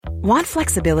Want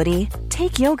flexibility?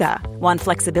 Take yoga. Want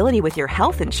flexibility with your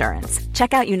health insurance?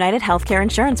 Check out United Healthcare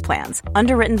Insurance Plans.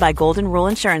 Underwritten by Golden Rule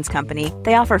Insurance Company,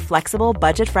 they offer flexible,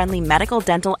 budget-friendly medical,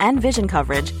 dental, and vision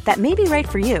coverage that may be right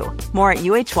for you. More at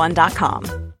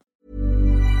uh1.com.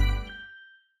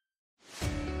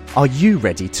 Are you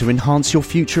ready to enhance your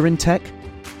future in tech?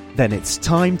 Then it's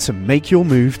time to make your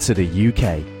move to the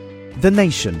UK. The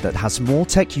nation that has more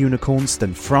tech unicorns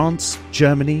than France,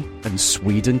 Germany, and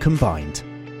Sweden combined.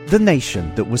 The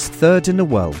nation that was third in the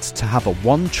world to have a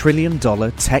 $1 trillion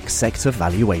tech sector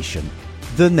valuation.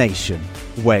 The nation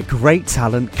where great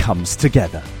talent comes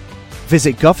together.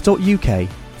 Visit gov.uk/great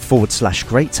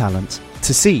talent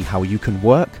to see how you can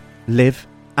work, live,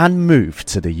 and move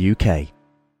to the UK.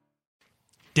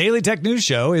 Daily Tech News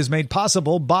Show is made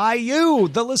possible by you,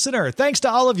 the listener. Thanks to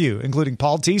all of you, including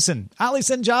Paul Thiessen, Ali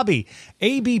Senjabi,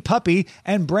 AB Puppy,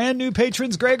 and brand new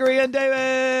patrons Gregory and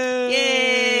David.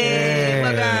 Yay!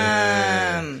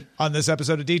 Welcome. On this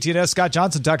episode of DTNS, Scott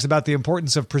Johnson talks about the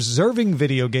importance of preserving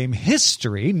video game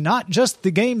history, not just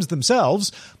the games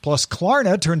themselves. Plus,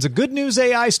 Klarna turns a good news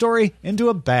AI story into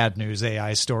a bad news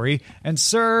AI story. And,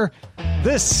 sir,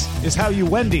 this is how you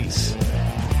Wendy's.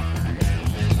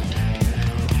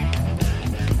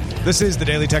 This is the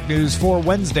Daily Tech News for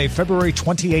Wednesday, February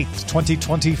 28th,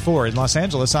 2024. In Los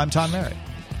Angeles, I'm Tom Merritt.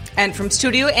 And from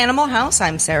Studio Animal House,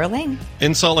 I'm Sarah Lane.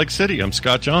 In Salt Lake City, I'm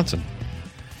Scott Johnson.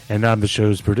 And I'm the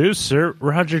show's producer,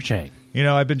 Roger Chang. You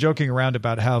know, I've been joking around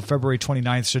about how February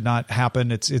 29th should not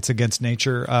happen. It's against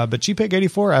nature. But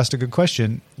GPEG84 asked a good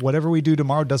question. Whatever we do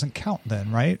tomorrow doesn't count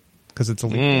then, right? Because it's a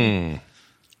leap.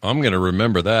 I'm going to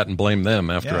remember that and blame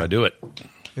them after I do it.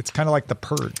 It's kind of like the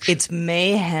Purge. It's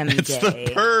Mayhem Day. It's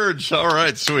the Purge. All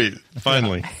right, sweet.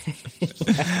 Finally.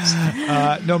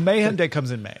 No, Mayhem Day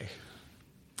comes in May.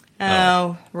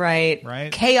 Oh, right.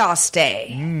 Right? Chaos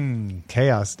Day.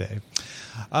 Chaos Day.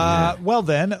 Well,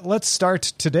 then, let's start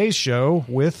today's show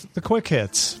with the quick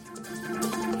hits.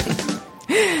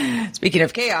 Speaking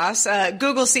of chaos,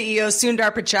 Google CEO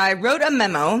Sundar Pichai wrote a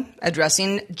memo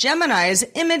addressing Gemini's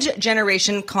image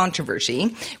generation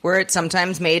controversy, where it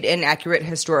sometimes made inaccurate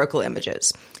historical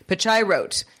images. Pichai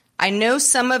wrote, "I know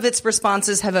some of its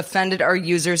responses have offended our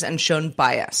users and shown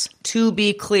bias. To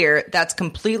be clear, that's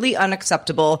completely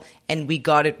unacceptable, and we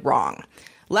got it wrong."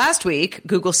 Last week,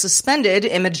 Google suspended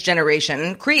image creation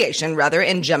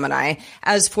in Gemini.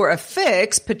 As for a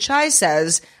fix, Pichai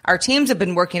says, "Our teams have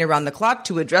been working around the clock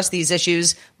to address these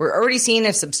issues. We're already seeing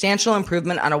a substantial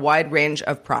improvement on a wide range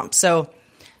of prompts." So,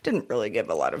 didn't really give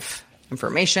a lot of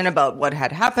information about what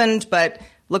had happened, but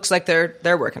looks like they're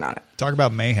working on it. Talk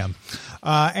about mayhem.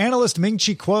 Analyst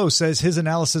Ming-Chi Kuo says his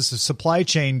analysis of supply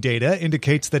chain data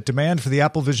indicates that demand for the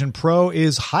Apple Vision Pro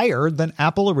is higher than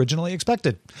Apple originally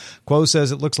expected. Kuo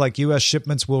says it looks like U.S.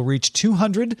 shipments will reach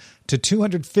 200 to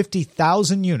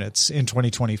 250,000 units in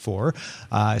 2024.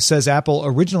 Says Apple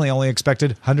originally only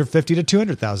expected 150 to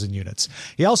 200,000 units.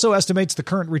 He also estimates the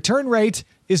current return rate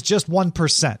is just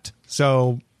 1%.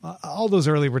 So all those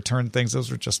early return things, those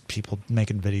were just people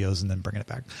making videos and then bringing it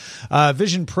back.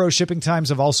 Vision Pro shipping times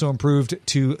have also improved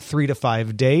to 3 to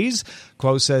 5 days.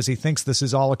 Kuo says he thinks this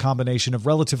is all a combination of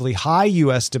relatively high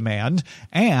U.S. demand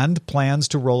and plans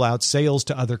to roll out sales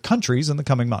to other countries in the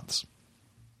coming months.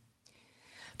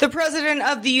 The President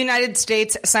of the United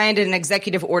States signed an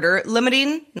executive order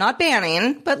limiting, not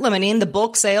banning, but limiting the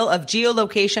bulk sale of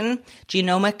geolocation,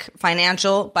 genomic,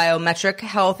 financial, biometric,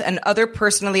 health, and other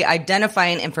personally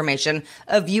identifying information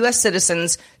of U.S.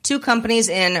 citizens to companies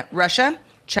in Russia,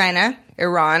 China,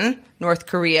 Iran, North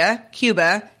Korea,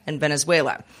 Cuba, and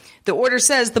Venezuela. The order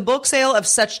says the bulk sale of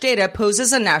such data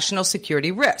poses a national security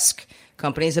risk.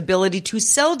 Companies' ability to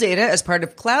sell data as part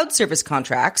of cloud service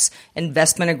contracts,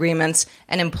 investment agreements,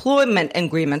 and employment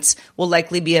agreements will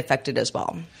likely be affected as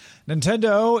well.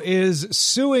 Nintendo is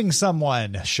suing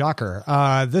someone. Shocker.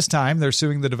 This time, they're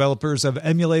suing the developers of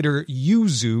emulator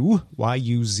Yuzu,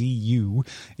 Y-U-Z-U,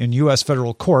 in U.S.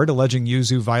 federal court, alleging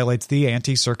Yuzu violates the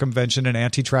anti-circumvention and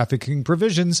anti-trafficking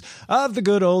provisions of the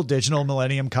good old Digital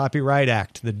Millennium Copyright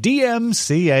Act. The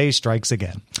DMCA strikes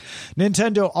again.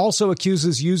 Nintendo also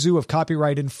accuses Yuzu of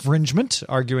copyright infringement,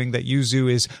 arguing that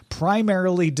Yuzu is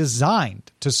primarily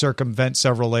designed to circumvent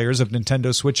several layers of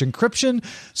Nintendo Switch encryption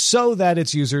so that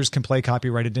its users can play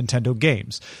copyrighted Nintendo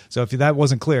games. So if that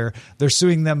wasn't clear, they're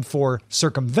suing them for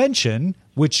circumvention,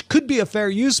 which could be a fair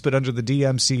use, but under the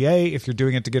DMCA, if you're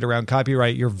doing it to get around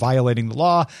copyright, you're violating the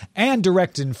law, and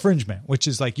direct infringement, which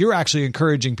is like you're actually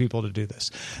encouraging people to do this.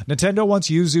 Nintendo wants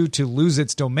Yuzu to lose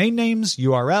its domain names,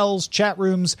 URLs, chat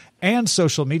rooms, and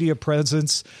social media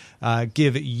presence.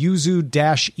 Give yuzu-emu.org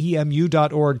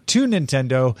to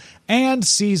Nintendo, and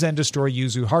seize and destroy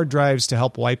Yuzu hard drives to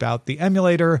help wipe out the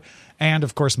emulator, and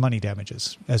of course money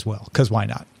damages as well, because why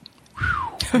not?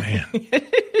 Man.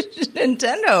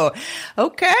 Nintendo.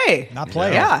 Okay. Not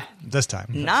playing. Yeah. This time.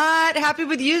 Not happy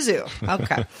with Yuzu.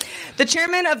 Okay. The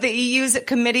chairman of the EU's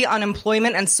Committee on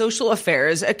Employment and Social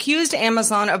Affairs accused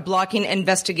Amazon of blocking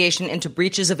investigation into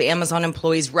breaches of Amazon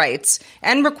employees' rights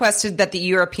and requested that the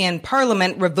European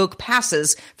Parliament revoke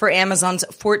passes for Amazon's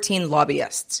 14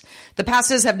 lobbyists. The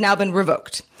passes have now been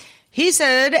revoked. He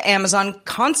said Amazon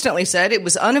constantly said it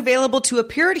was unavailable to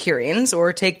appear at hearings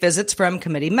or take visits from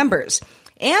committee members.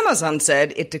 Amazon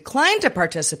said it declined to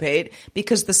participate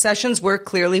because the sessions were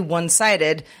clearly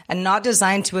one-sided and not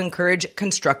designed to encourage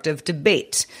constructive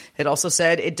debate. It also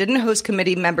said it didn't host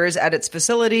committee members at its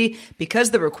facility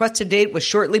because the requested date was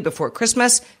shortly before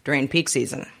Christmas during peak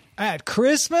season. At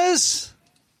Christmas?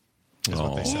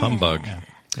 Oh, humbug.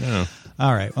 Yeah.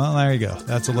 All right. Well, there you go.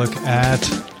 That's a look at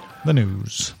the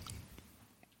news.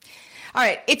 All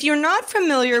right. If you're not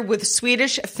familiar with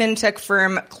Swedish fintech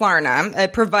firm Klarna,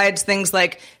 it provides things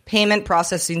like payment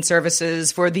processing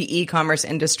services for the e-commerce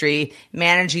industry,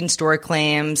 managing store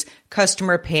claims,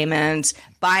 customer payments,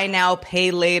 buy now,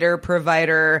 pay later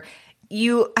provider.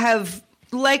 You have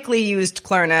likely used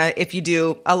Klarna if you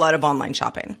do a lot of online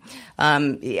shopping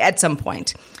at some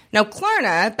point. Now,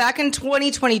 Klarna, back in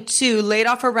 2022, laid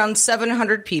off around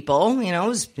 700 people. You know, it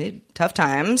was tough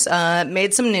times,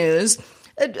 made some news.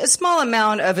 A small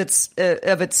amount of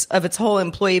its whole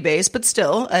employee base, but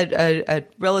still a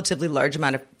relatively large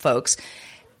amount of folks.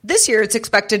 This year, it's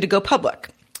expected to go public.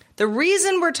 The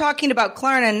reason we're talking about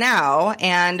Klarna now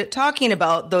and talking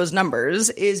about those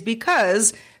numbers is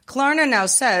because Klarna now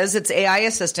says its AI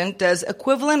assistant does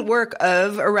equivalent work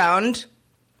of around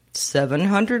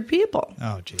 700 people.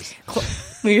 Oh, jeez.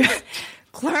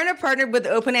 Klarna partnered with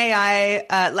OpenAI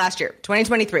last year,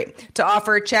 2023, to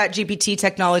offer ChatGPT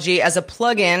technology as a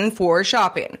plugin for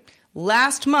shopping.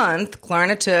 Last month,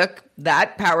 Klarna took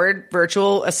that powered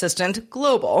virtual assistant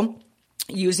global,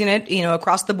 using it,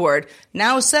 across the board.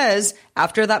 Now says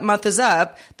after that month is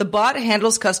up, the bot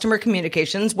handles customer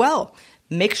communications well,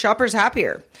 makes shoppers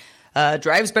happier,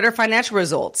 drives better financial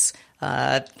results.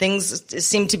 Things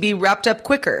seem to be wrapped up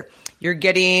quicker. You're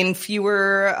getting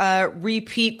fewer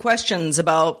repeat questions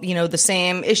about, the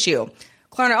same issue.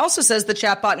 Klarna also says the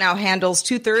chatbot now handles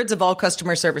 2/3 of all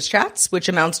customer service chats, which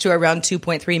amounts to around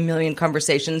 2.3 million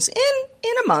conversations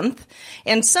in a month.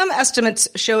 And some estimates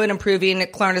show it improving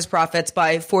Klarna's profits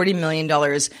by $40 million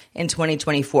in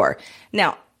 2024.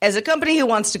 Now, as a company who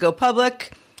wants to go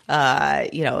public,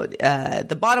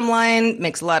 the bottom line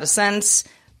makes a lot of sense.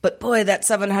 But boy, that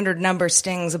 700 number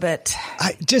stings a bit.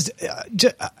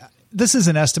 This is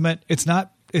an estimate. It's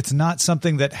not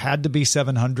something that had to be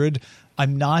 700.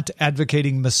 I'm not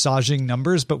advocating massaging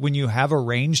numbers, but when you have a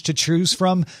range to choose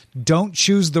from, don't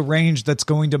choose the range that's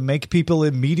going to make people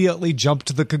immediately jump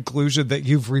to the conclusion that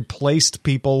you've replaced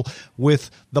people with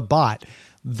the bot.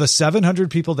 The 700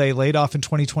 people they laid off in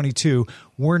 2022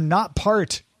 were not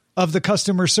part of the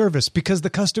customer service, because the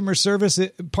customer service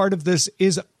part of this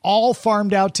is all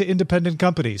farmed out to independent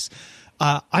companies.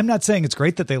 I'm not saying it's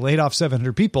great that they laid off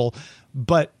 700 people,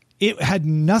 but it had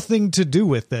nothing to do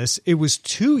with this. It was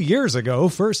 2 years ago,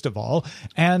 first of all,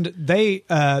 and they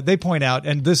point out,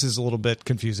 and this is a little bit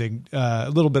confusing, a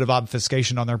little bit of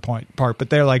obfuscation on their part, but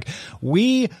they're like,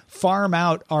 we farm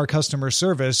out our customer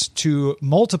service to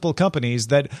multiple companies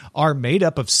that are made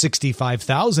up of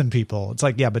 65,000 people. It's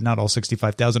like, yeah, but not all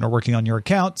 65,000 are working on your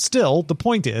account. Still, the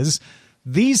point is,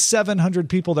 these 700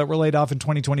 people that were laid off in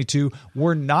 2022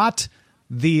 were not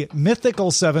the mythical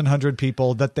 700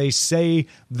 people that they say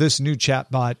this new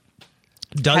chatbot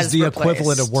does the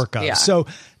equivalent of work of. Yeah. So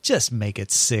just make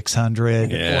it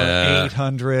 600 or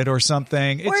 800 or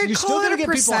something. You're still going to get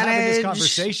people having this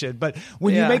conversation. But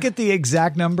when you make it the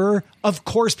exact number, of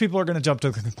course people are going to jump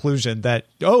to the conclusion that,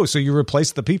 so you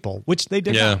replaced the people, which they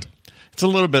did not. It's a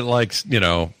little bit like,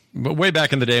 way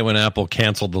back in the day when Apple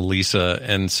canceled the Lisa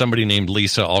and somebody named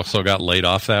Lisa also got laid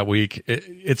off that week.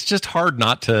 It's just hard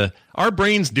not to. Our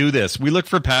brains do this. We look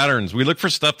for patterns. We look for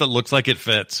stuff that looks like it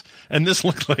fits. And this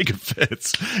looked like it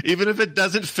fits. Even if it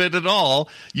doesn't fit at all.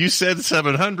 You said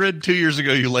 700. 2 years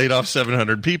ago, you laid off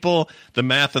 700 people. The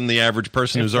math and the average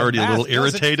person who's already a little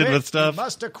irritated with stuff. You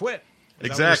must have quit.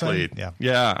 Exactly.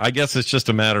 Yeah. I guess it's just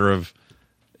a matter of,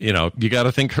 you got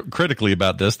to think critically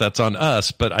about this. That's on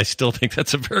us, but I still think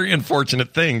that's a very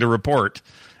unfortunate thing to report.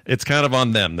 It's kind of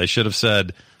on them. They should have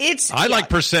said, I like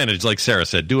percentage, like Sarah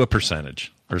said, do a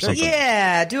percentage or something.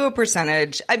 Yeah, do a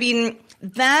percentage. I mean,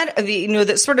 that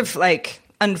sort of like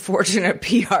unfortunate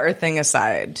PR thing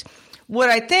aside,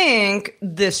 what I think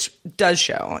this does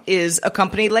show is a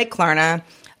company like Klarna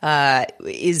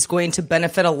is going to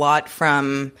benefit a lot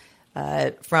from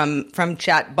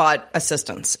chatbot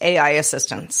assistance, AI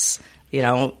assistance,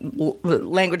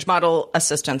 language model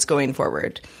assistance going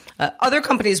forward. Other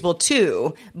companies will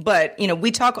too, but we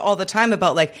talk all the time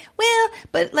about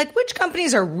which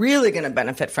companies are really going to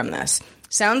benefit from this?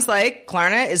 Sounds like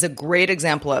Klarna is a great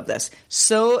example of this.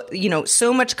 So,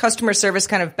 so much customer service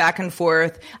kind of back and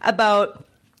forth about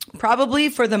probably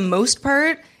for the most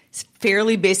part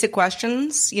fairly basic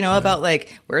questions, about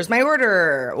like, where's my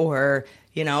order? Or,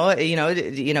 I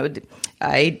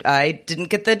didn't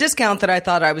get the discount that I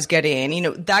thought I was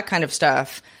getting, that kind of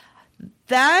stuff.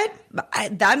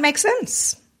 That makes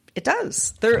sense. It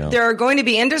does. There are going to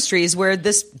be industries where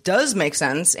this does make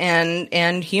sense,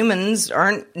 and humans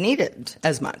aren't needed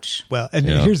as much. Well, and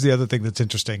here's the other thing that's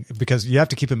interesting, because you have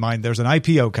to keep in mind there's an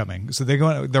IPO coming, so they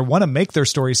want to make their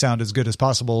story sound as good as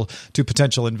possible to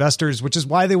potential investors, which is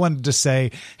why they wanted to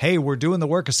say, "Hey, we're doing the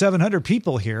work of 700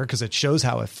 people here," because it shows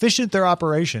how efficient their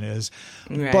operation is.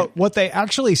 Right. But what they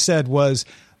actually said was,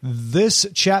 this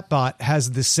chatbot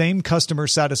has the same customer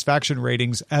satisfaction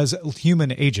ratings as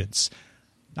human agents.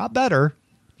 Not better,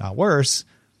 not worse.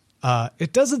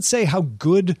 It doesn't say how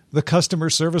good the customer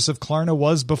service of Klarna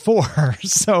was before.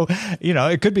 So,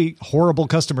 it could be horrible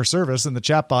customer service, and the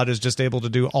chatbot is just able to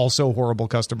do also horrible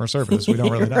customer service. We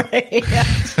don't really know. Right,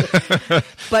 yeah.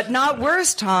 But not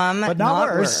worse, Tom. But not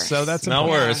worse. So that's not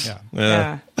worse.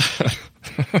 Yeah.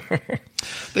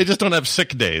 They just don't have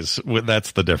sick days.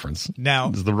 That's the difference. Now,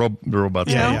 the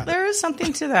robots. There is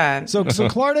something to that. So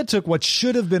Klarna took what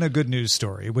should have been a good news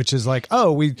story, which is like,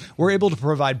 we were able to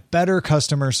provide better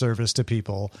customer service to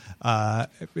people,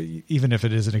 even if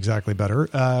it isn't exactly better.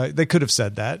 They could have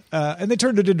said that, and they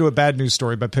turned it into a bad news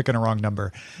story by picking a wrong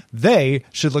number. They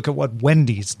should look at what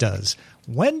Wendy's does.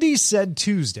 Wendy's said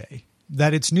Tuesday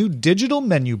that its new digital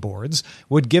menu boards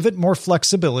would give it more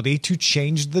flexibility to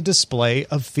change the display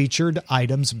of featured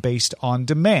items based on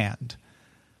demand.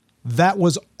 That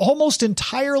was almost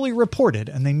entirely reported,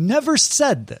 and they never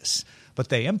said this, but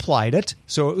they implied it,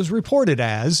 so it was reported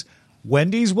as,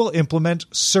 Wendy's will implement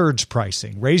surge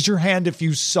pricing. Raise your hand if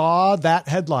you saw that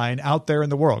headline out there in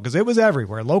the world, because it was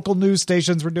everywhere. Local news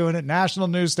stations were doing it. National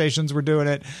news stations were doing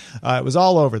it. It was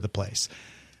all over the place.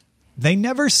 They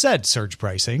never said surge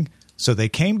pricing. So they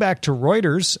came back to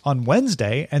Reuters on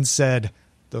Wednesday and said,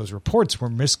 those reports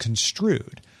were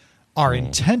misconstrued. Our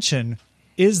intention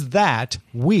is that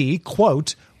we,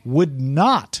 quote, would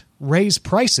not raise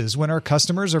prices when our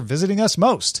customers are visiting us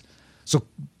most. So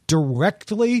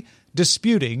directly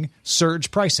disputing surge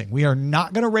pricing. We are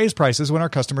not going to raise prices when our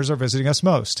customers are visiting us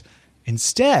most.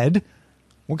 Instead,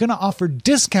 we're going to offer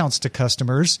discounts to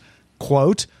customers,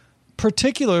 quote,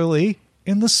 particularly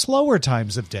in the slower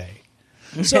times of day.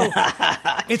 So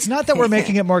it's not that we're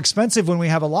making it more expensive when we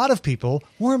have a lot of people.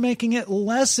 We're making it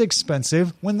less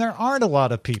expensive when there aren't a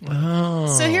lot of people. Oh.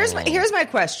 So here's my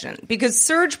question, because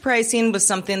surge pricing was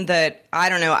something that, I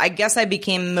don't know, I guess I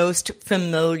became most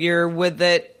familiar with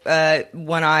it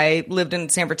when I lived in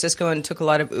San Francisco and took a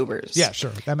lot of Ubers. Yeah,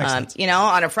 sure. That makes sense.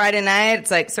 On a Friday night, it's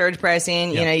like surge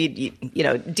pricing, yeah. you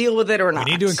deal with it or not.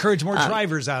 We need to encourage more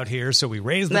drivers out here, so we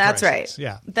raise the prices. That's right.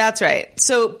 Yeah. That's right.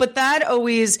 So, but that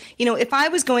always, if I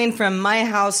was going from my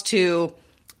house to,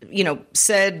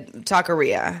 said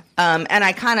taqueria, and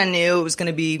I kind of knew it was going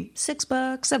to be $6,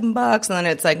 $7, and then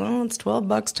it's like, it's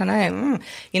 $12 tonight.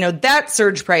 That's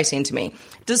surge pricing to me.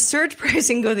 Does surge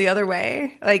pricing go the other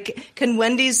way? Like, can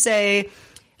Wendy's say,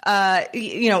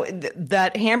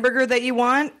 that hamburger that you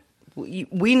want,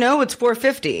 we know it's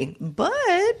 $4.50,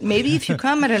 but maybe if you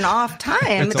come at an off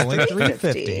time, it's only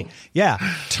 $3.50. Yeah.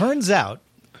 Turns out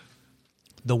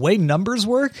the way numbers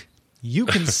work, you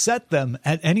can set them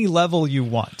at any level you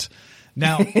want.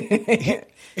 Now,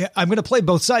 I'm going to play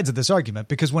both sides of this argument,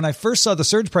 because when I first saw the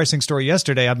surge pricing story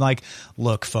yesterday, I'm like,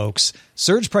 look, folks,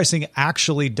 surge pricing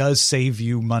actually does save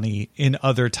you money in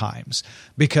other times,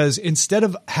 because instead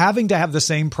of having to have the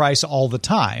same price all the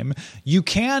time, you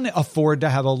can afford to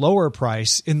have a lower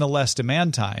price in the less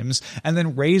demand times and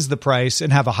then raise the price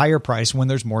and have a higher price when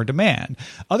there's more demand.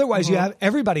 Otherwise,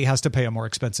 everybody has to pay a more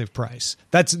expensive price.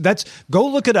 That's go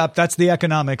look it up. That's the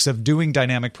economics of doing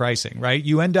dynamic pricing, right?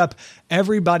 You end up,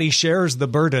 everybody shares the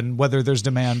burden whether there's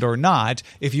demand or not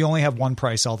if you only have one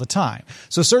price all the time.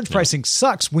 So surge pricing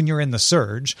sucks when you're in the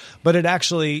surge, but it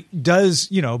actually does,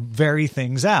 vary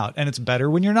things out, and it's better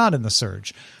when you're not in the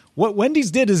surge. What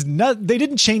Wendy's did is they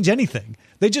didn't change anything.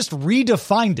 They just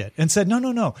redefined it and said,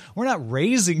 no, we're not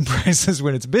raising prices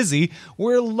when it's busy.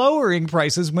 We're lowering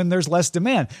prices when there's less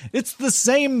demand. It's the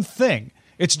same thing.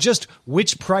 It's just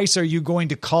which price are you going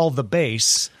to call the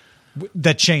base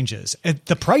that changes. And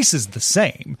the price is the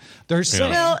same. They're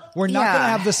saying we're not going to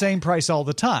have the same price all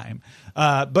the time.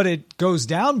 But it goes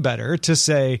down better to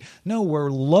say, no, we're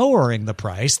lowering the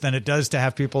price than it does to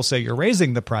have people say you're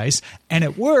raising the price. And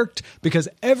it worked because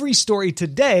every story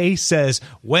today says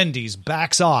Wendy's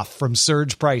backs off from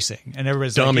surge pricing. And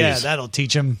everybody's dummies. like, yeah, that'll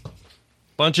teach them.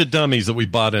 Bunch of dummies that we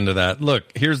bought into that. Look,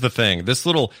 here's the thing. This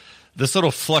little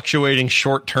fluctuating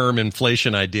short-term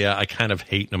inflation idea, I kind of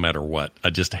hate no matter what. I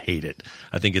just hate it.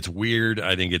 I think it's weird.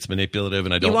 I think it's manipulative,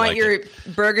 and I don't like it. You want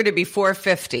your burger to be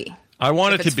 $4.50. I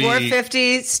want it to be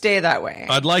 $4.50. Stay that way.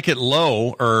 I'd like it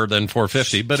lower than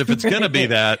 $4.50, but if it's going to be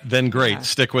that, then great,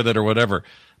 stick with it or whatever.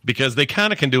 Because they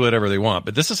kind of can do whatever they want.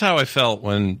 But this is how I felt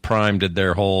when Prime did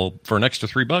their whole, for an extra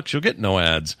 $3, you'll get no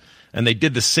ads. And they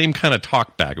did the same kind of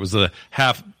talk back. It was the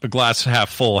glass half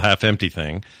full, half empty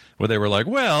thing, where they were like,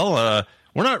 well,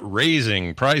 we're not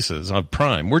raising prices on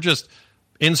Prime. We're just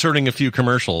inserting a few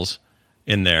commercials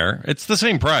in there. It's the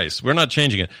same price. We're not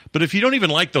changing it. But if you don't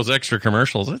even like those extra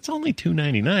commercials, it's only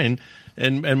 $2.99.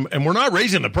 And we're not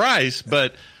raising the price,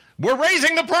 but we're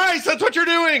raising the price. That's what you're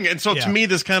doing. And so to me,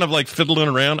 this kind of like fiddling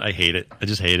around, I hate it. I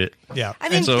just hate it. Yeah. I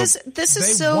mean, this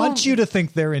is so... They want you to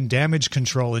think they're in damage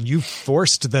control and you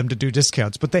forced them to do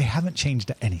discounts, but they haven't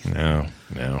changed anything.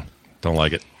 No. Don't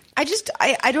like it.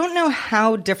 I don't know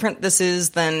how different this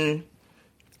is than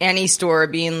any store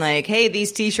being like, hey,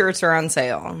 these T-shirts are on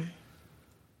sale.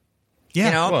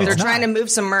 Yeah, they're trying to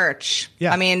move some merch.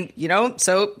 Yeah. I mean,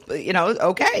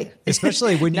 okay.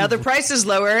 Especially when now the price is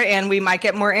lower and we might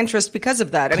get more interest because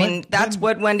of that. That's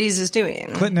what Wendy's is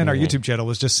doing. Clinton in our YouTube channel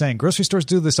was just saying grocery stores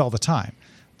do this all the time.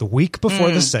 The week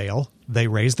before the sale, they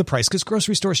raise the price because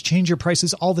grocery stores change your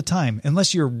prices all the time.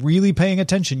 Unless you're really paying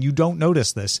attention, you don't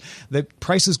notice this. The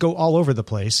prices go all over the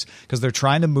place because they're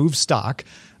trying to move stock.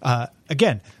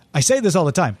 Again, I say this all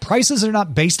the time. Prices are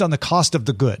not based on the cost of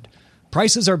the good.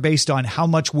 Prices are based on how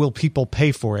much will people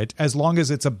pay for it as long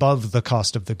as it's above the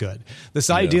cost of the good. This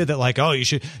idea that you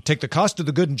should take the cost of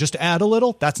the good and just add a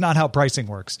little, that's not how pricing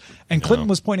works. And Clinton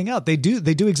was pointing out they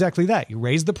do exactly that. You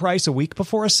raise the price a week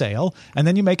before a sale and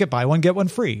then you make it buy one, get one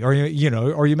free, or you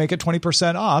make it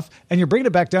 20% off and you're bringing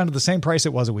it back down to the same price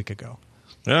it was a week ago.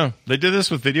 Yeah, they did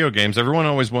this with video games. Everyone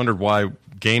always wondered why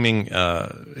gaming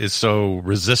is so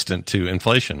resistant to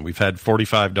inflation. We've had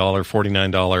 $45,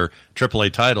 $49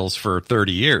 AAA titles for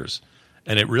 30 years,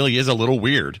 and it really is a little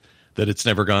weird that it's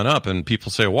never gone up. And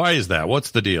people say, why is that? What's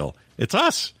the deal? It's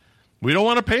us. We don't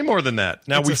want to pay more than that.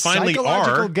 Now, we finally are. It's a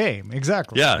psychological game.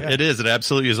 Exactly. Yeah, it is. It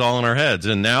absolutely is all in our heads.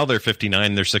 And now they're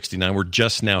 59, they're 69. We're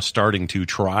just now starting to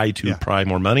try to pry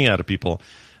more money out of people.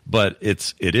 But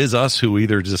it is us who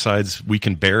either decides we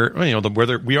can bear it,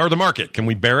 whether we are the market. Can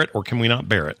we bear it or can we not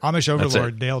bear it? Amish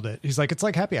Overlord nailed it. He's like, it's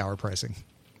like happy hour pricing.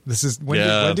 This is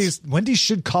Wendy's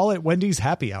should call it Wendy's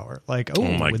happy hour. Like, oh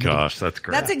my gosh, that's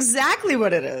great. That's exactly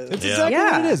what it is. It's exactly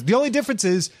what it is. The only difference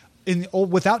is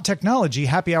without technology,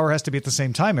 happy hour has to be at the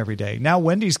same time every day. Now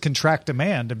Wendy's can track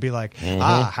demand and be like,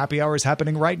 happy hour is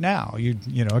happening right now.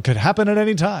 It could happen at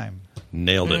any time.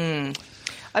 Nailed it.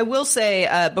 I will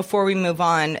say before we move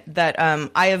on that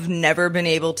I have never been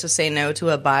able to say no to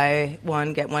a buy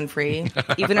one, get one free,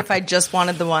 even if I just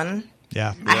wanted the one.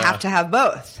 Yeah. I have to have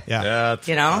both. Yeah.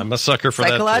 I'm a sucker for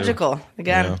psychological, that too.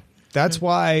 Again. Yeah. That's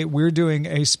why we're doing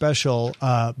a special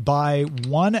buy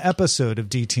one episode of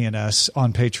DTNS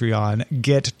on Patreon,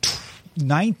 get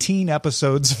 19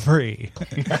 episodes free.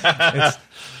 It's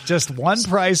just one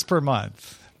price per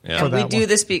month. Yeah. And we do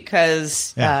this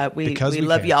because we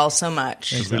love y'all so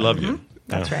much. Exactly. We love you.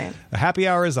 That's right. The happy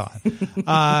hour is on.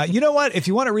 You know what? If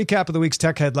you want a recap of the week's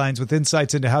tech headlines with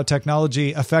insights into how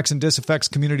technology affects and disaffects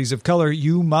communities of color,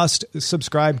 you must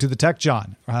subscribe to the Tech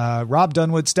John. Rob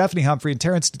Dunwood, Stephanie Humphrey, and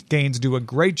Terrence Gaines do a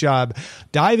great job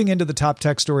diving into the top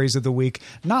tech stories of the week,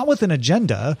 not with an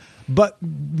agenda, but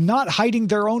not hiding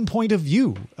their own point of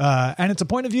view. And it's a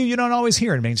point of view you don't always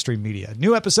hear in mainstream media.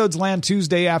 New episodes land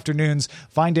Tuesday afternoons.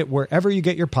 Find it wherever you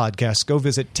get your podcasts. Go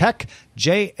visit techjawn.com.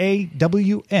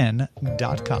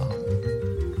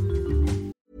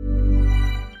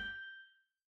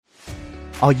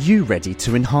 Are you ready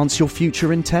to enhance your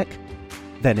future in tech?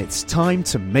 Then it's time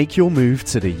to make your move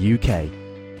to the UK,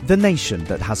 the nation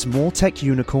that has more tech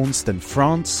unicorns than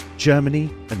France,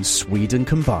 Germany, and Sweden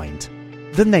combined.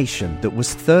 The nation that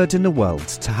was third in the world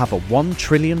to have a $1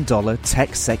 trillion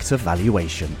tech sector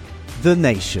valuation. The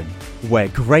nation where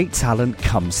great talent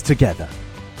comes together.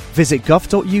 Visit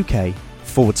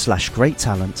gov.uk/great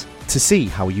talent to see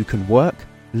how you can work,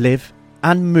 live,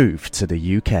 and move to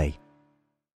the UK.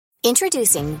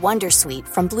 Introducing Wondersuite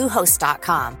from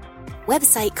Bluehost.com.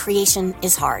 Website creation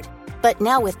is hard, but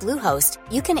now with Bluehost,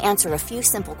 you can answer a few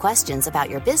simple questions about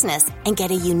your business and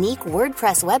get a unique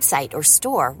WordPress website or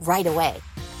store right away.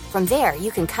 From there,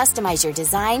 you can customize your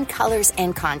design, colors,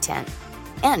 and content.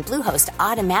 And Bluehost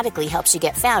automatically helps you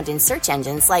get found in search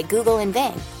engines like Google and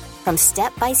Bing. From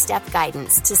step-by-step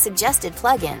guidance to suggested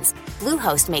plugins,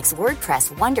 Bluehost makes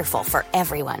WordPress wonderful for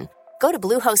everyone. Go to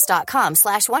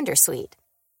bluehost.com/wondersuite.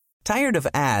 Tired of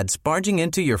ads barging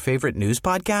into your favorite news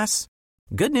podcasts?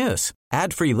 Good news.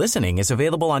 Ad-free listening is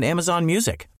available on Amazon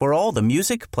Music for all the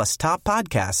music plus top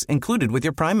podcasts included with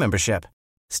your Prime membership.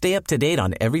 Stay up to date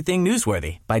on everything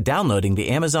newsworthy by downloading the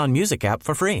Amazon Music app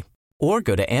for free or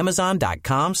go to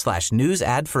amazon.com/news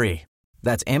ad free.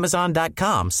 That's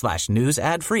amazon.com/news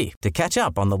ad free to catch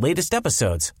up on the latest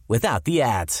episodes without the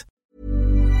ads.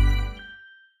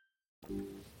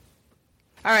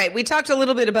 All right, we talked a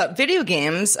little bit about video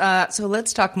games, so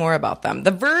let's talk more about them.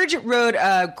 The Verge wrote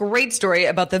a great story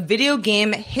about the Video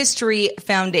Game History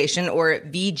Foundation, or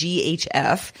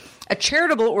VGHF, a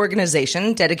charitable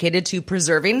organization dedicated to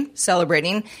preserving,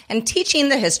 celebrating, and teaching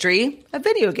the history of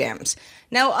video games.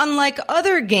 Now, unlike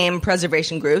other game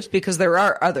preservation groups, because there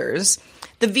are others,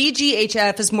 the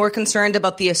VGHF is more concerned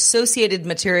about the associated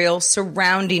material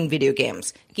surrounding video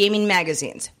games, gaming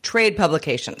magazines, trade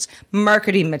publications,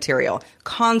 marketing material,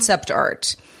 concept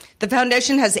art. The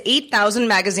foundation has 8,000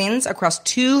 magazines across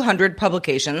 200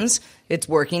 publications. It's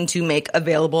working to make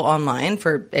available online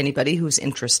for anybody who's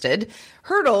interested.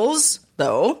 Hurdles,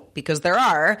 though, because there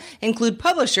are, include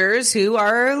publishers who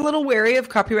are a little wary of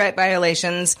copyright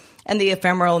violations and the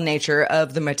ephemeral nature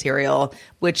of the material,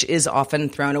 which is often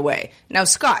thrown away. Now,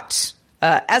 Scott,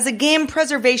 as a game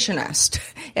preservationist,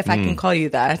 if I can call you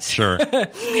that, Sure.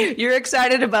 You're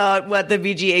excited about what the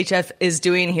VGHF is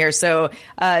doing here. So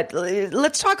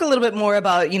let's talk a little bit more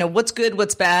about, what's good,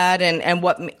 what's bad, and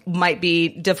what might be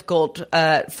difficult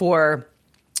for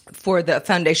the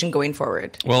foundation going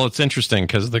forward. Well, it's interesting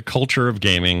because the culture of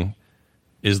gaming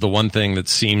is the one thing that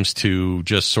seems to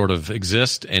just sort of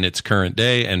exist in its current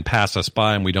day and pass us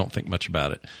by, and we don't think much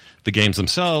about it. The games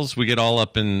themselves, we get all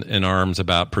up in arms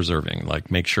about preserving,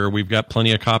 like make sure we've got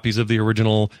plenty of copies of the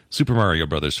original Super Mario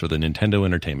Brothers for the Nintendo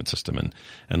Entertainment System, and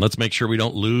let's make sure we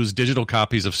don't lose digital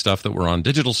copies of stuff that were on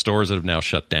digital stores that have now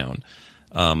shut down.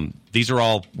 These are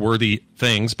all worthy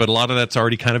things, but a lot of that's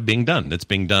already kind of being done. It's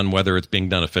being done whether it's being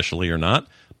done officially or not,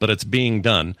 but it's being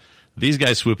done. These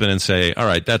guys swoop in and say, all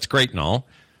right, that's great and all,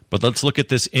 but let's look at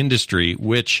this industry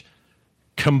which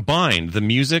combined the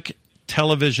music,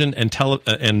 television,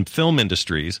 and film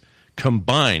industries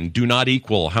combined do not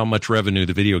equal how much revenue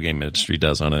the video game industry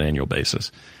does on an annual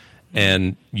basis.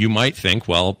 And you might think,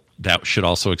 well, that should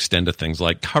also extend to things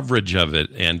like coverage of it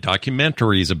and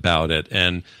documentaries about it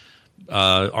and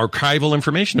archival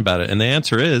information about it. And the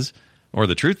answer is, or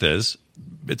the truth is,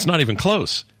 it's not even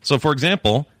close. So, for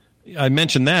example, I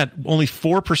mentioned that only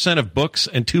 4% of books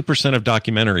and 2% of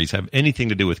documentaries have anything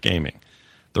to do with gaming.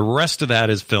 The rest of that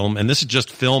is film, and this is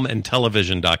just film and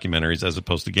television documentaries as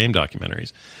opposed to game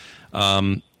documentaries.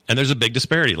 And there's a big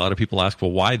disparity. A lot of people ask,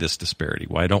 well, why this disparity?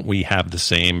 Why don't we have the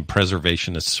same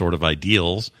preservationist sort of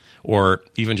ideals or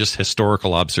even just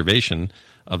historical observation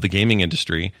of the gaming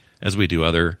industry as we do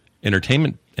other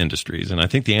entertainment industries? And I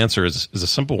think the answer is a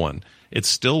simple one. It's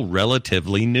still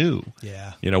relatively new.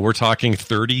 Yeah. We're talking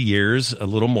 30 years, a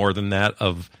little more than that,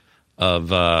 of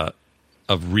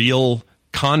real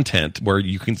content where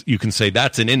you can say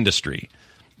that's an industry.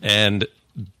 And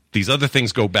these other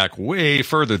things go back way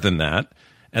further than that.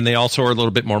 And they also are a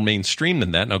little bit more mainstream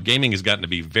than that. Now, gaming has gotten to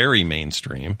be very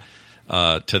mainstream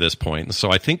to this point.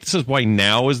 So I think this is why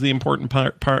now is the important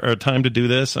time to do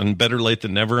this, and better late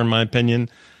than never, in my opinion.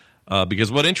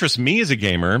 Because what interests me as a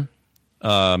gamer,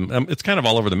 it's kind of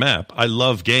all over the map. I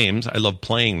love games. I love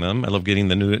playing them. I love getting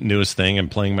the newest thing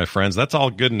and playing my friends. That's all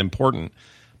good and important.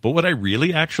 But what I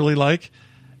really actually like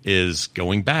is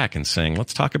going back and saying,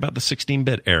 let's talk about the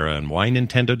 16-bit era and why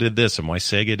Nintendo did this and why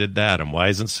Sega did that and why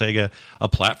isn't Sega a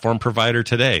platform provider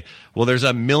today? Well, there's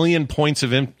a million points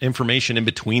of information in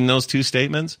between those two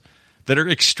statements that are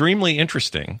extremely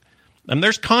interesting. And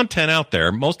there's content out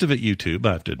there, most of it YouTube,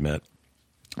 I have to admit,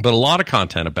 but a lot of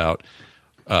content about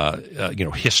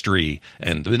history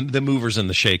and the movers and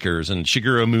the shakers and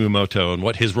Shigeru Miyamoto and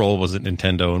what his role was at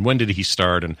Nintendo and when did he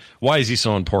start and why is he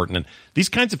so important. And these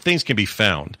kinds of things can be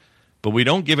found. but we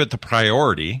don't give it the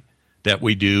priority that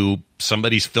we do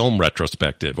somebody's film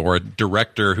retrospective or a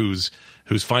director who's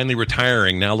finally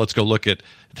retiring. Now let's go look at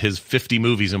his 50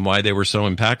 movies and why they were so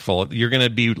impactful. You're going to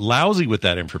be lousy with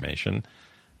that information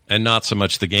and not so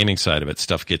much the gaming side of it.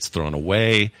 Stuff gets thrown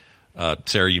away.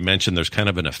 Sarah, you mentioned there's kind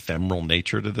of an ephemeral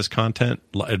nature to this content.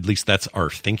 At least that's our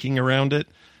thinking around it.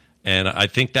 And I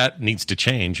think that needs to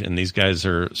change, and these guys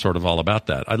are sort of all about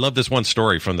that. I love this one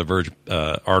story from the Verge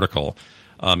article.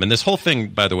 And this whole thing,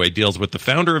 by the way, deals with the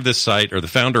founder of this site, or the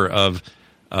founder of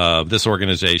this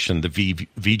organization, the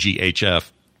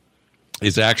VGHF,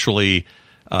 is actually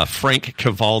Frank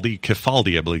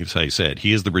Cifaldi, I believe is how you say it.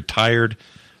 He is the retired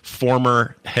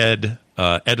former head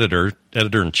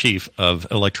editor-in-chief of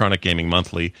Electronic Gaming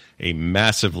Monthly, a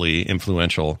massively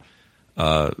influential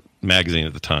magazine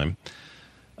at the time.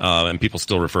 And people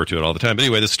still refer to it all the time. But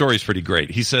anyway, the story is pretty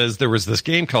great. He says there was this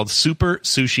game called Super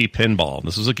Sushi Pinball.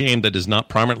 This was a game that does not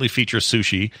prominently feature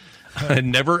sushi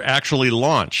and never actually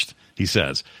launched, he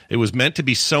says. It was meant to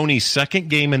be Sony's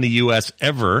second game in the U.S.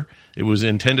 ever. It was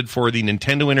intended for the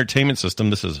Nintendo Entertainment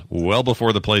System. This is well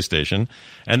before the PlayStation.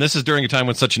 And this is during a time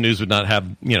when such news would not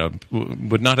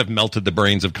have melted the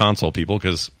brains of console people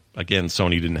because, again,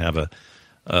 Sony didn't have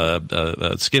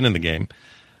a skin in the game.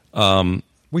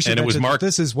 We should and it was marked.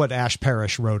 This is what Ash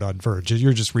Parrish wrote on Verge.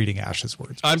 You're just reading Ash's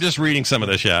words. I'm just reading some of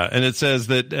this, yeah. And it says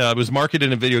that it was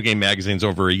marketed in video game magazines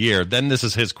over a year. Then this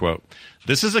is his quote.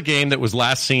 This is a game that was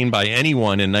last seen by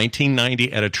anyone in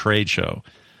 1990 at a trade show,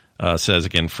 says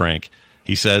again Frank.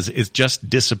 He says, it's just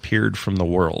disappeared from the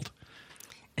world.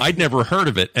 I'd never heard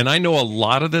of it, and I know a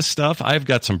lot of this stuff. I've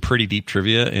got some pretty deep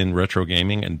trivia in retro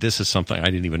gaming, and this is something I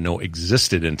didn't even know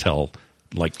existed until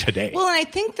like today. Well, and I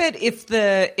think that if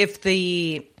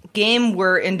the game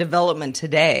were in development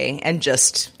today and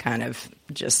just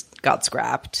got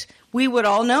scrapped, we would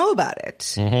all know about it.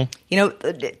 Mm-hmm. You know,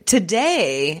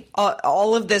 today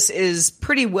all of this is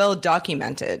pretty well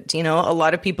documented. You know, a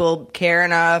lot of people care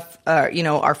enough.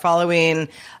 Are following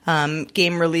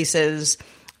game releases,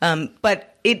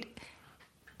 but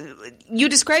you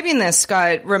describing this,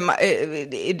 Scott,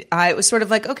 I was sort of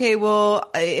like, okay,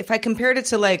 well, if I compared it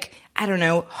to, like, I don't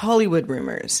know, Hollywood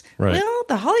rumors. Right. Well,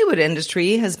 the Hollywood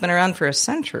industry has been around for a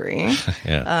century.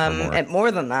 And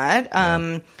more than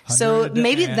that. So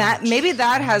maybe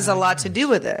that has a lot to do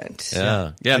with it.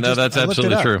 Yeah. That's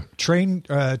absolutely true.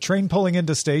 Train pulling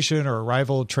into station or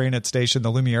arrival train at station,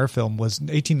 the Lumiere film was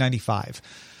 1895.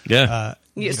 Yeah.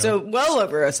 So well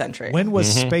over a century. When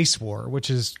was Space War, which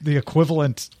is the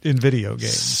equivalent in video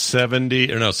games?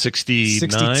 69?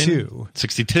 62.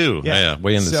 62. Yeah,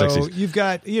 way in the 60s. So you've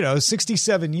got,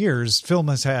 67 years film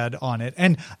has had on it.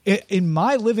 And in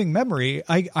my living memory,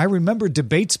 I remember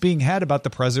debates being had about the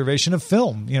preservation of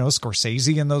film.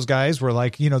 Scorsese and those guys were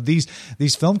like,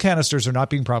 these film canisters are not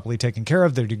being properly taken care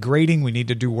of. They're degrading. We need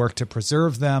to do work to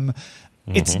preserve them.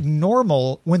 It's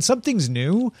normal when something's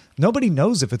new. Nobody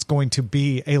knows if it's going to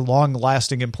be a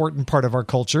long-lasting, important part of our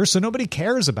culture, so nobody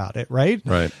cares about it, right?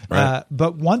 Right.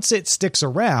 But once it sticks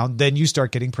around, then you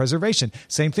start getting preservation.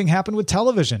 Same thing happened with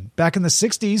television. Back in the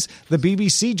 60s, the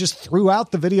BBC just threw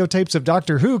out the videotapes of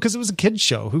Doctor Who because it was a kid's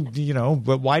show.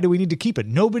 But why do we need to keep it?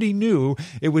 Nobody knew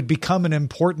it would become an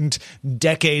important,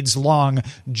 decades-long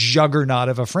juggernaut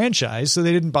of a franchise, so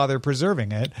they didn't bother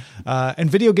preserving it. And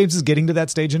video games is getting to that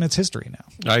stage in its history now.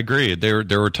 I agree. There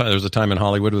was a time in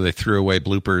Hollywood where they threw away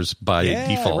bloopers by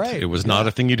default. Right. It was not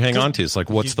a thing you'd hang on to. It's like,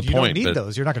 what's the point? You don't need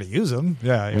those. You're not going to use them.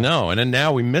 Yeah. No, and then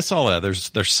now we miss all that.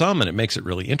 There's some, and it makes it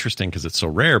really interesting because it's so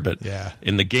rare. But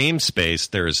in the game space,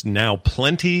 there is now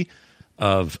plenty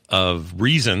of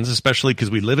reasons, especially because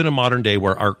we live in a modern day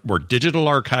where digital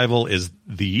archival is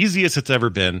the easiest it's ever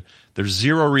been. There's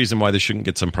zero reason why this shouldn't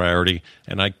get some priority,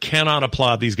 and I cannot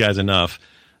applaud these guys enough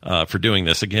for doing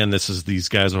this. Again, this is these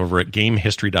guys over at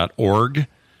gamehistory.org.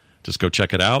 Just go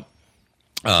check it out.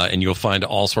 And you'll find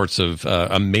all sorts of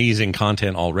amazing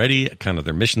content already, kind of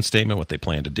their mission statement, what they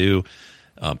plan to do.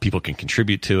 People can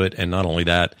contribute to it. And not only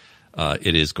that,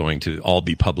 it is going to all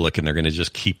be public, and they're going to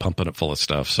just keep pumping it full of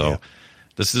stuff. So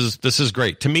this is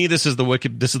great. To me, this is the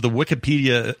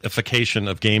Wikipedia-ification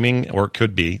of gaming, or it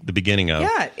could be the beginning of.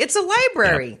 Yeah, it's a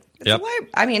library. Yep.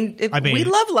 We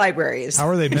love libriers. How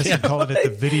are they missing calling it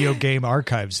the Video Game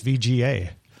Archives,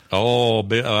 VGA? Oh,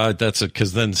 that's it.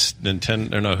 Because then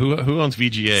Nintendo. No, who owns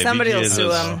VGA? Somebody will VGA sue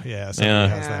them. Yeah,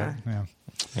 somebody has that.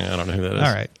 Yeah, I don't know who that is.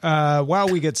 All right. While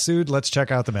we get sued, let's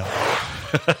check out the mail.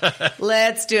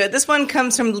 Let's do it. This one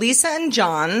comes from Lisa and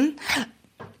John.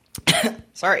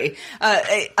 Sorry.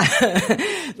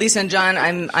 Lisa and John,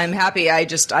 I'm happy. I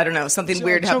don't know. Something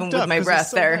weird happened with my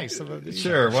breath there. Nice.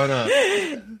 Sure, why not?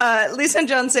 Lisa and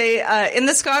John say, in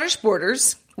the Scottish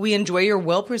borders, We enjoy your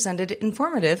well-presented,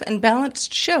 informative, and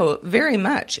balanced show very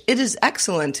much. It is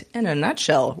excellent in a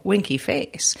nutshell, winky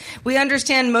face. We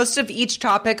understand most of each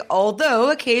topic, although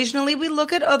occasionally we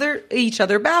look at each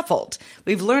other baffled.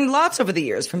 We've learned lots over the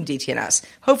years from DTNS.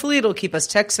 Hopefully it'll keep us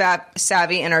tech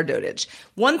savvy in our dotage.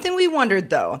 One thing we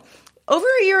wondered, though, over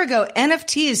a year ago,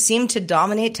 NFTs seemed to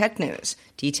dominate tech news.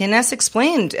 DTNS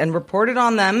explained and reported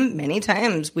on them many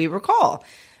times, we recall.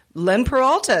 Len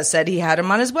Peralta said he had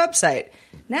them on his website.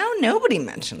 Now nobody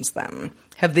mentions them.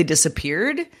 Have they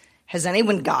disappeared? Has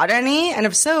anyone got any? And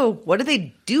if so, what do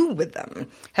they do with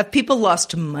them? Have people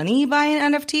lost money buying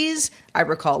NFTs? I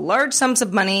recall large sums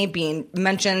of money being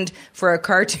mentioned for a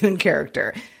cartoon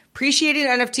character. Appreciating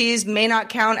NFTs may not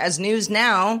count as news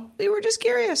now. We were just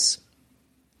curious.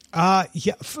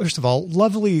 Yeah, first of all,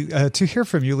 lovely to hear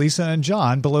from you, Lisa and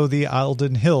John, below the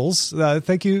Eildon Hills.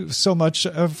 Thank you so much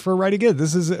for writing in.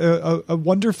 This is a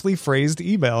wonderfully phrased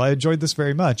email. I enjoyed this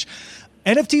very much.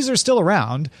 NFTs are still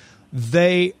around.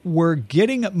 They were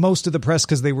getting most of the press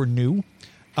because they were new.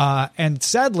 And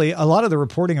sadly, a lot of the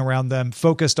reporting around them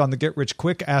focused on the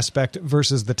get-rich-quick aspect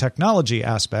versus the technology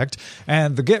aspect.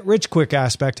 And the get-rich-quick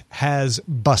aspect has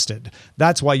busted.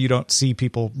 That's why you don't see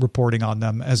people reporting on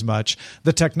them as much.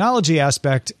 The technology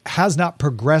aspect has not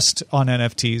progressed on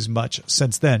NFTs much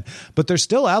since then. But they're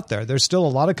still out there. There's still a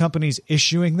lot of companies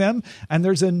issuing them. And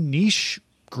there's a niche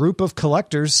group of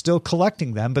collectors still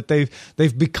collecting them, but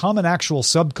they've become an actual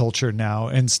subculture now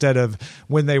instead of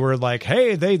when they were like,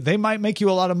 hey, they might make you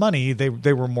a lot of money.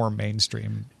 They were more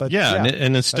mainstream. But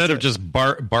and instead of just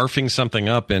barfing something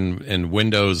up in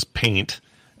Windows Paint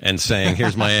and saying,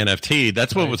 here's my NFT,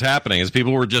 that's what was happening is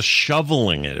people were just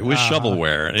shoveling it. It was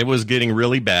shovelware, and it was getting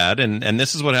really bad. And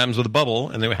this is what happens with a bubble.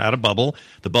 And they had a bubble.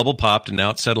 The bubble popped, and now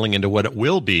it's settling into what it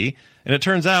will be. And it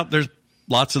turns out there's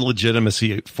lots of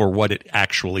legitimacy for what it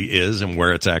actually is and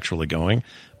where it's actually going,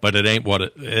 but it ain't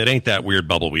that weird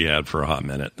bubble we had for a hot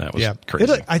minute. That was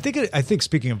crazy. I think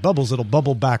speaking of bubbles, it'll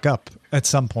bubble back up at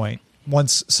some point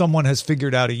once someone has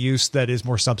figured out a use that is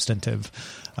more substantive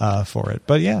for it.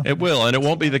 But yeah, it will, and it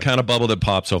won't be the kind of bubble that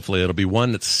pops. Hopefully, it'll be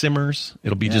one that simmers.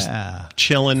 It'll be just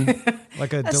chilling,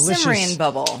 like a delicious simmering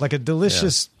bubble, like a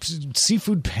delicious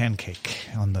seafood pancake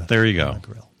on the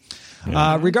grill.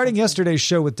 Regarding yesterday's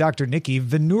show with Dr. Nikki,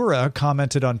 Venura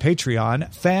commented on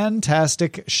Patreon,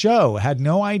 fantastic show. Had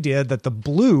no idea that the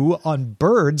blue on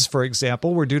birds, for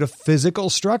example, were due to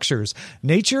physical structures.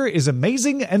 Nature is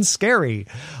amazing and scary.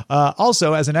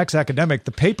 Also, as an ex-academic,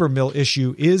 the paper mill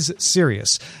issue is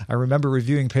serious. I remember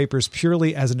reviewing papers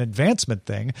purely as an advancement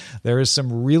thing. There is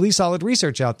some really solid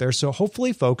research out there, so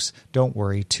hopefully folks don't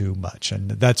worry too much. And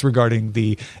that's regarding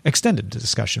the extended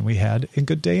discussion we had in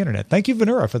Good Day Internet. Thank you,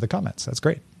 Venura, for the comments. That's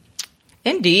great.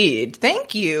 Indeed.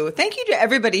 Thank you. Thank you to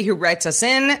everybody who writes us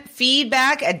in.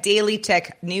 Feedback at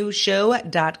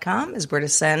dailytechnewsshow.com is where to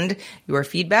send your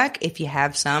feedback if you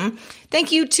have some.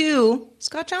 Thank you to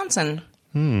Scott Johnson.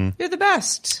 You're the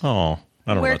best. Oh,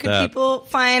 I don't know Where about can that. people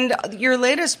find your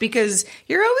latest? Because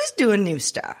you're always doing new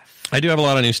stuff. I do have a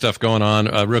lot of new stuff going on.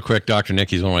 Real quick, Dr.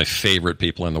 Nikki's one of my favorite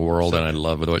people in the world, and I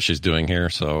love what she's doing here,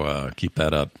 so keep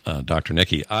that up, Dr.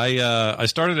 Nikki. I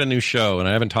started a new show, and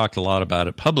I haven't talked a lot about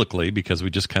it publicly because we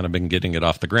just kind of been getting it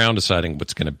off the ground, deciding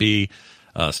what's going to be.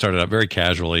 Started out very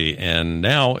casually, and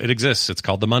now it exists. It's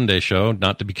called The Monday Show,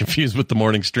 not to be confused with The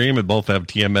Morning Stream. It both have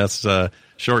TMS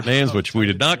short names, which we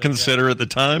did not consider at the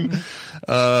time,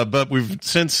 but we've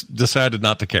since decided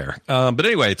not to care. But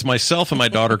anyway, it's myself and my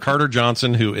daughter, Carter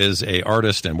Johnson, who is an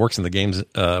artist and works in the games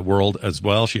world as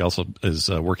well. She also is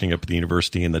working up at the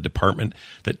university in the department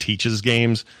that teaches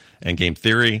games and game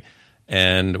theory.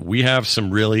 And we have some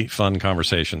really fun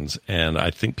conversations, and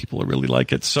I think people will really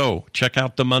like it. So check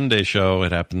out The Monday Show.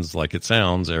 It happens like it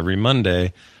sounds every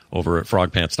Monday over at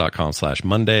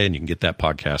frogpants.com/Monday, and you can get that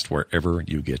podcast wherever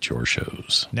you get your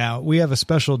shows. Now, we have a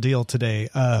special deal today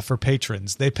for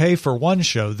patrons. They pay for one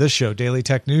show, this show, Daily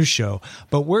Tech News Show,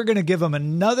 but we're going to give them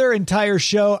another entire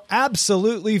show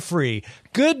absolutely free.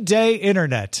 Good Day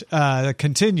Internet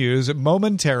continues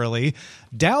momentarily.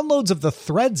 Downloads of the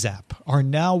Threads app are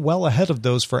now well ahead of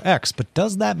those for X, but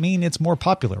does that mean it's more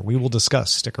popular? We will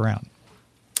discuss. Stick around.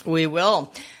 We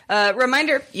will.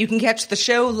 Reminder, you can catch the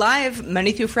show live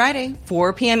Monday through Friday,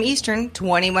 4 p.m. Eastern,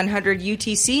 2100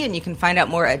 UTC, and you can find out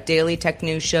more at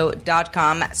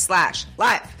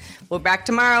dailytechnewsshow.com/live. We're back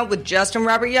tomorrow with Justin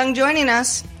Robert Young joining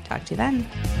us. Talk to you then.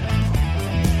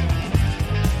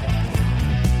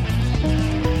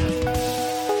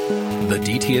 The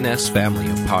DTNS family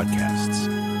of podcasts,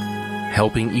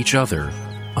 helping each other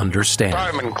understand.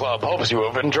 Diamond Club hopes you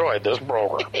have enjoyed this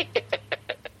program.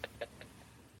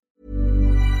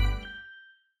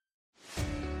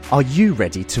 Are you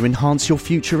ready to enhance your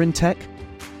future in tech?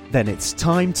 Then it's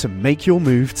time to make your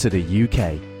move to the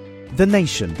UK, the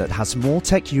nation that has more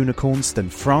tech unicorns than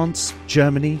France,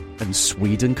 Germany, and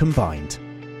Sweden combined.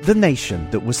 The nation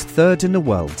that was third in the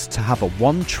world to have a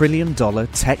 $1 trillion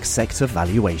tech sector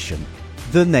valuation.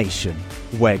 The nation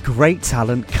where great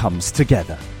talent comes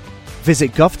together.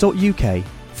 Visit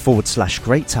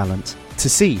gov.uk/great talent to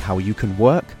see how you can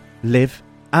work, live,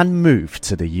 and move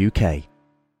to the UK.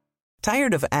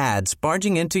 Tired of ads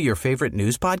barging into your favorite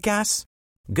news podcasts?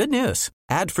 Good news.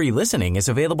 Ad-free listening is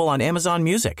available on Amazon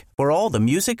Music for all the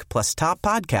music plus top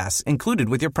podcasts included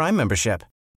with your Prime membership.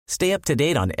 Stay up to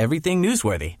date on everything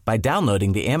newsworthy by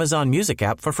downloading the Amazon Music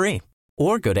app for free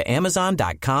or go to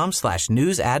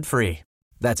amazon.com/news ad free.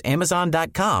 That's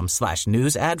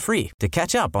amazon.com/news ad free to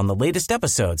catch up on the latest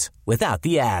episodes without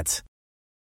the ads.